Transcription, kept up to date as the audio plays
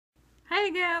Hey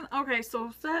again. Okay,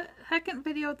 so the second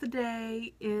video of the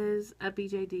day is a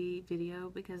BJD video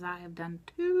because I have done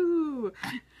two.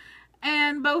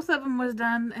 And both of them was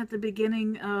done at the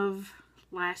beginning of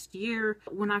last year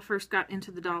when I first got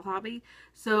into the doll hobby.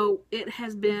 So it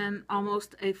has been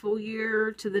almost a full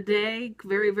year to the day,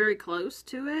 very, very close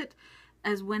to it,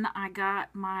 as when I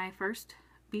got my first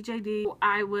BJD.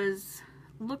 I was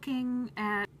looking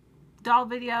at doll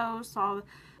videos, saw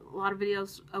a lot of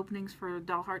videos openings for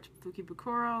Dollheart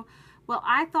Fukubukoros. Well,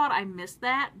 I thought I missed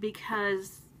that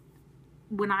because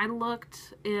when I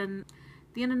looked in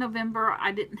the end of November,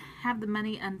 I didn't have the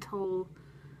money until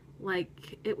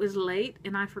like it was late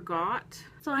and I forgot.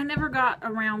 So I never got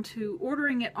around to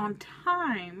ordering it on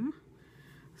time.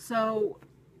 So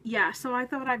yeah, so I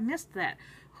thought I'd missed that.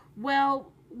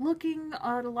 Well, looking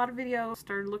at a lot of videos,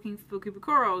 started looking for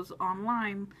Fukubukoros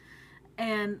online,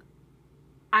 and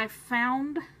I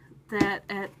found that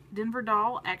at Denver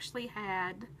Doll actually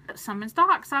had some in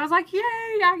stock. So I was like, yay,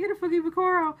 I get a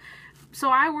Fukubukoro. So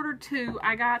I ordered two.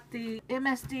 I got the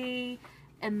MSD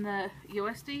and the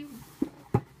YoSD,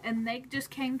 and they just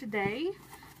came today.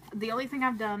 The only thing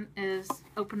I've done is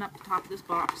open up the top of this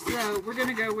box. So we're going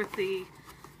to go with the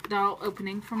doll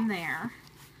opening from there.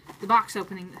 The box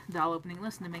opening, doll opening,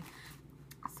 listen to me.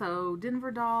 So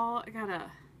Denver Doll, I got a,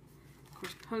 of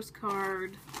course,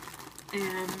 postcard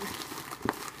and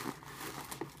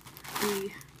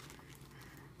the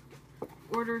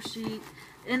order sheet.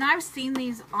 And I've seen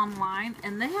these online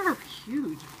and they are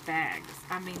huge bags.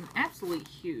 I mean, absolutely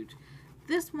huge.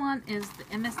 This one is the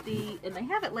MSD and they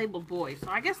have it labeled boy, so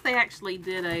I guess they actually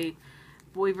did a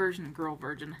boy version and girl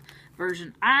version.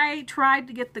 I tried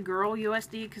to get the girl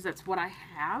YoSD because that's what I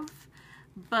have,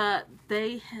 but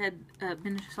they had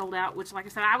been sold out, which, like I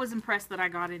said, I was impressed that I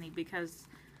got any because,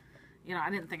 you know,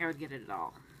 I didn't think I would get it at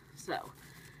all. So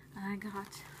I got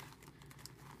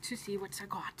to see what I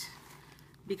got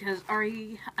because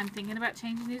I'm thinking about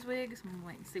changing these wigs. I'm gonna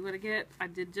wait and see what I get. I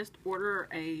did just order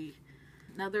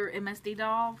another MSD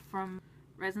doll from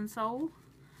Resinsoul,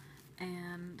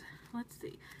 and let's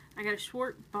see, I got a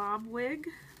short bob wig.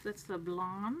 That's the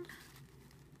blonde.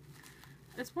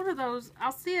 It's one of those,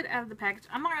 I'll see it out of the package.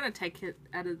 I'm not going to take it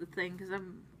out of the thing because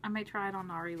I may try it on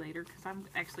Ari later because I'm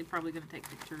actually probably going to take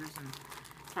pictures and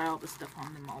try all this stuff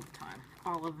on them all the time.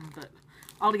 All of them, but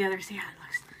all together, see how it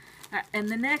looks. All right, and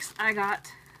the next I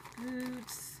got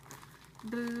boots.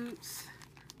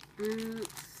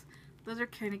 Those are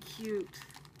kind of cute.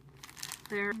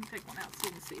 There, let me take one out so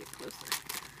you can see it closer.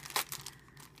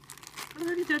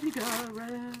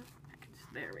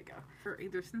 There we go. For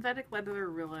either synthetic leather or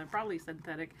real leather, probably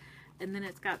synthetic. And then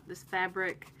it's got this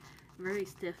fabric, very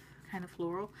stiff, kind of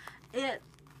floral.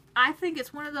 I think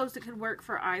it's one of those that could work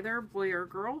for either boy or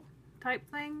girl type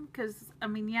thing. Because, I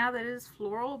mean, yeah, that is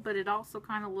floral, but it also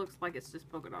kind of looks like it's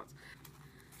just polka dots.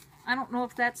 I don't know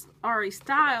if that's Ari's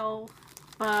style,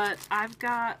 but I've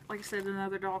got, like I said,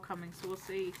 another doll coming. So we'll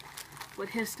see what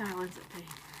his style ends up being.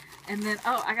 And then,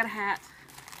 oh, I got a hat.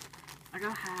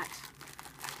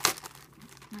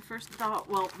 My first doll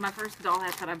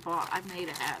hat that I bought, I made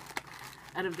a hat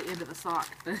out of the end of a sock,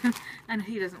 and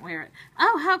he doesn't wear it.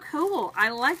 Oh, how cool! I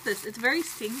like this. It's very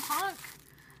steampunk.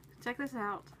 Check this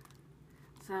out.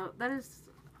 So that is,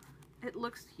 it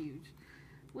looks huge.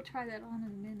 We'll try that on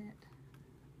in a minute.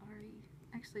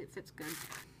 Actually, it fits good.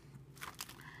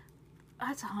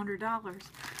 That's $100.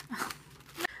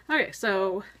 Okay,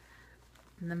 so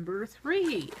number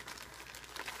 3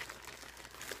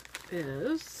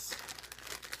 is,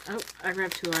 oh, I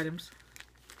grabbed 2 items.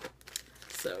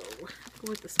 So,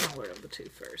 go with the smaller of the 2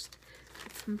 first.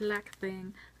 It's some black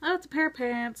thing. Oh, it's a pair of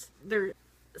pants. They're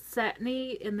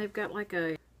satiny and they've got like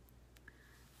a,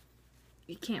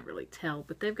 you can't really tell,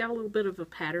 but they've got a little bit of a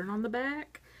pattern on the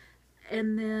back.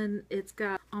 And then it's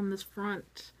got on this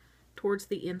front towards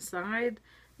the inside,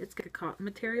 it's got a cotton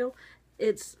material.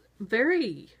 It's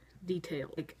very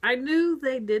detailed. Like, I knew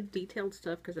they did detailed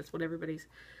stuff because that's what everybody's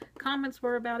comments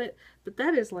were about it, but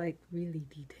that is like really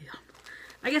detailed.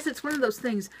 I guess it's one of those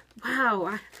things,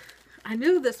 wow, I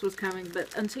knew this was coming,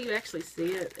 but until you actually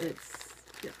see it, it's,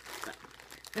 yeah.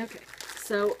 Okay,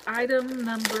 so item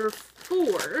number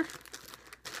 4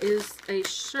 is a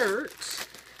shirt.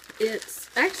 It's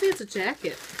a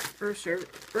jacket, or a shirt,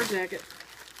 or a jacket,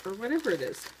 or whatever it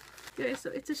is. Okay, so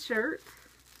it's a shirt.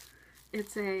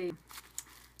 It's a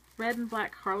red and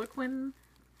black harlequin.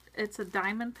 It's a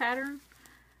diamond pattern.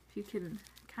 If you can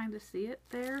kind of see it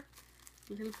there.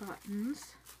 Little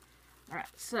buttons. Alright,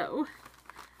 so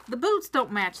the boots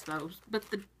don't match those, but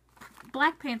the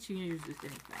black pants you can use with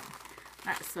anything.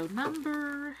 Alright, so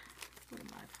number, what am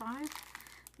I, 5?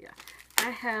 Yeah. I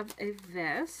have a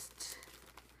vest.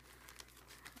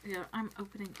 Yeah, I'm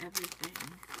opening everything.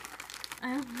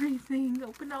 Everything.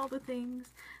 Open all the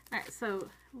things. Alright, so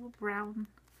a little brown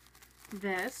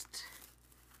vest.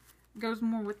 Goes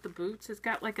more with the boots. It's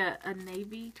got like a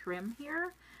navy trim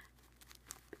here.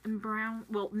 And brown,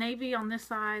 well, navy on this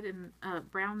side and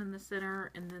brown in the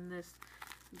center. And then this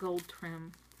gold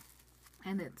trim.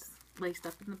 And it's laced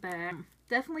up in the back.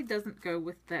 Definitely doesn't go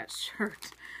with that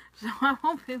shirt. So I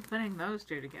won't be putting those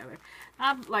two together.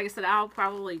 Like I said, I'll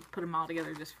probably put them all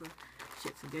together just for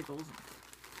shits and giggles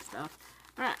and stuff.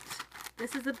 Alright,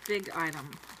 this is a big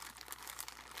item.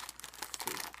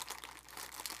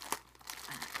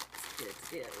 It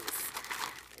is.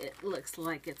 It looks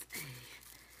like it's a...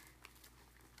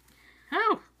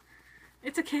 Oh!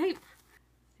 It's a cape!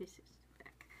 This is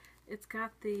back. It's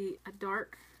got a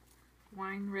dark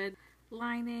wine red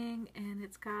lining, and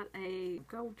it's got a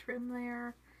gold trim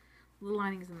there. The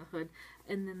lining's in the hood,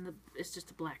 and then it's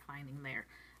just a black lining there.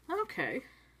 Okay.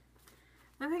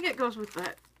 I think it goes with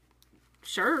that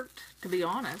shirt, to be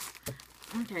honest.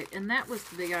 Okay, and that was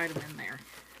the big item in there,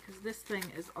 because this thing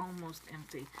is almost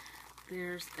empty.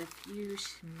 There's a few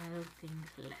small things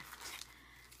left.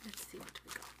 Let's see what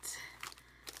we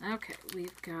got. Okay,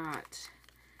 we've got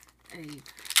a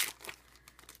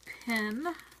pin.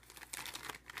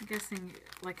 I'm guessing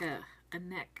like a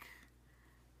neck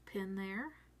pin there.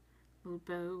 Little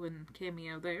bow and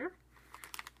cameo there.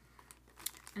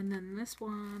 And then this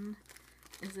one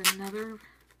is another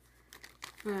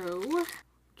bow.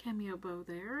 Cameo bow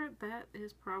there. That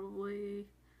is probably...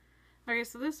 Okay,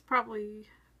 so this is probably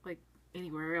like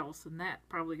anywhere else, and that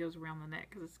probably goes around the neck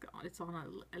because it's on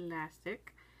an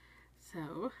elastic.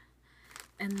 So,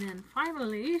 and then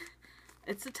finally,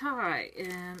 it's a tie,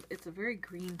 and it's a very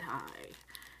green tie.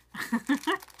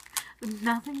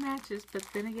 Nothing matches, but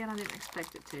then again, I didn't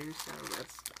expect it to, so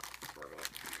that's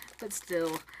but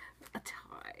still, a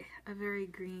tie, a very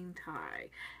green tie,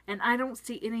 and I don't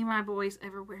see any of my boys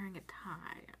ever wearing a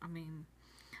tie. I mean,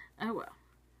 oh well.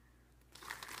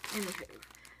 Anywho,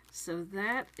 so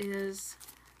that is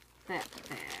that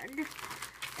bag,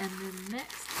 and the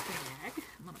next bag,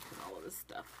 I'm gonna put all of this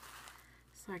stuff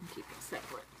so I can keep it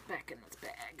separate back in this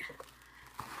bag.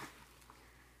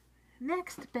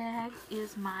 Next bag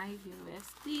is my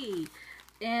USD,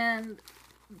 and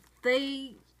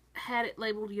they had it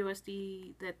labeled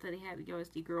USD, that they had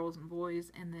USD girls and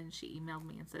boys, and then she emailed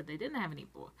me and said they didn't have any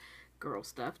girl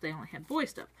stuff, they only had boy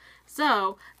stuff.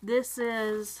 So this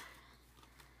is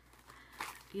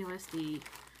USD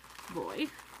boy,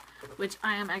 which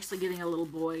I am actually getting a little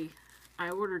boy.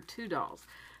 I ordered 2 dolls.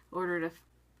 Ordered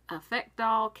a Fect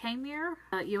Doll Kamir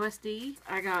USD.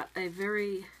 I got a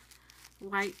very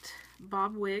white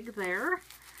bob wig there.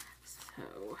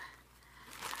 So,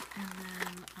 and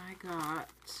then I got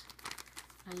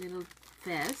a little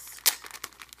vest.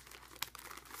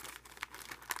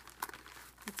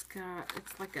 It's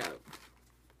like it's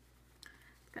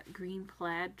got green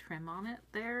plaid trim on it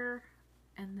there.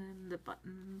 And then the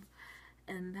buttons,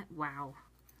 and that, wow.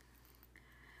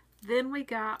 Then we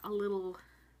got a little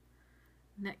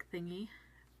neck thingy,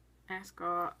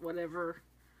 ascot, whatever.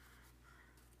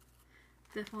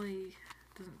 Definitely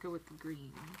doesn't go with the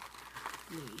green.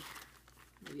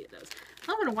 Maybe it does.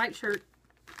 I want a white shirt.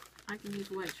 I can use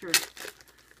a white shirt.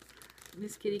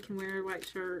 Miss Kitty can wear a white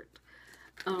shirt,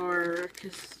 or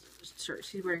because the shirt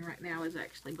she's wearing right now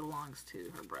actually belongs to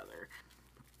her brother.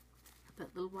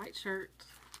 That little white shirt,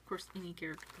 of course any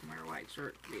character can wear a white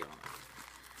shirt, to be honest.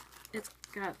 It's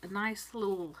got a nice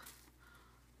little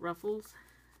ruffles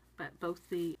at both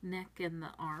the neck and the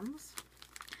arms.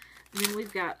 And then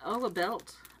we've got, oh, a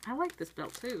belt. I like this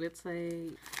belt too. It's a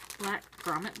black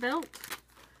grommet belt.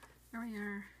 There we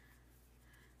are.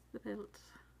 The belt.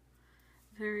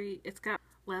 It's got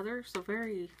leather, so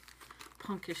very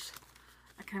punkish.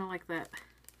 I kind of like that.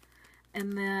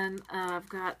 And then I've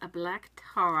got a black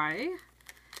tie.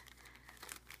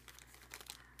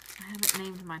 I haven't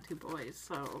named my 2 boys,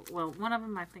 so, well, one of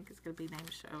them I think is going to be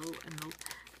named Shou, and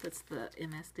that's the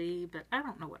MSD, but I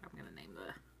don't know what I'm going to name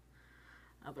the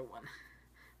other one.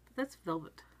 But that's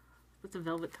velvet. That's a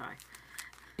velvet tie.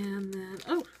 And then,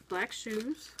 oh, black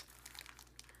shoes.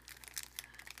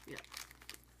 Yeah.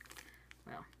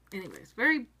 Well, anyways,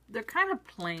 they're kind of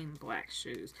plain black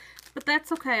shoes. But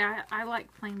that's okay. I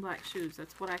like plain black shoes.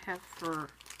 That's what I have for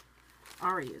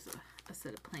Ari, is a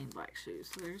set of plain black shoes.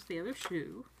 So there's the other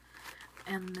shoe.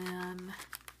 And then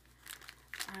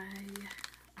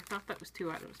I thought that was 2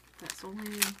 items. But that's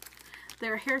only...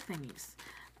 They're hair thingies.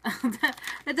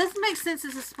 It doesn't make sense.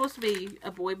 This is supposed to be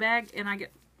a boy bag, and I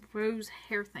get rose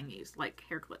hair thingies, like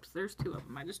hair clips. There's 2 of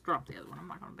them. I just dropped the other one. I'm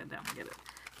not going to bend down and get it.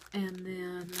 And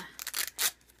then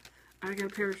I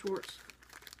got a pair of shorts.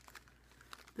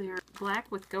 They're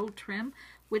black with gold trim,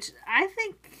 which I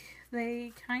think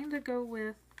they kind of go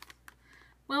with,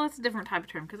 well, it's a different type of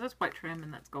trim because that's white trim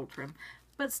and that's gold trim.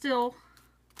 But still,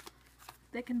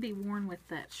 they can be worn with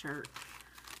that shirt.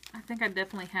 I think I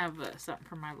definitely have something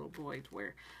for my little boy to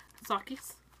wear.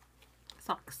 Socks.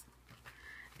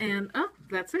 And, oh,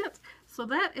 that's it. So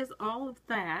that is all of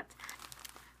that.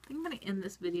 I think I'm going to end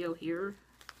this video here.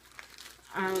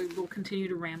 I will continue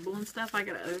to ramble and stuff. I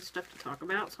got other stuff to talk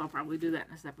about, so I'll probably do that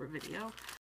in a separate video.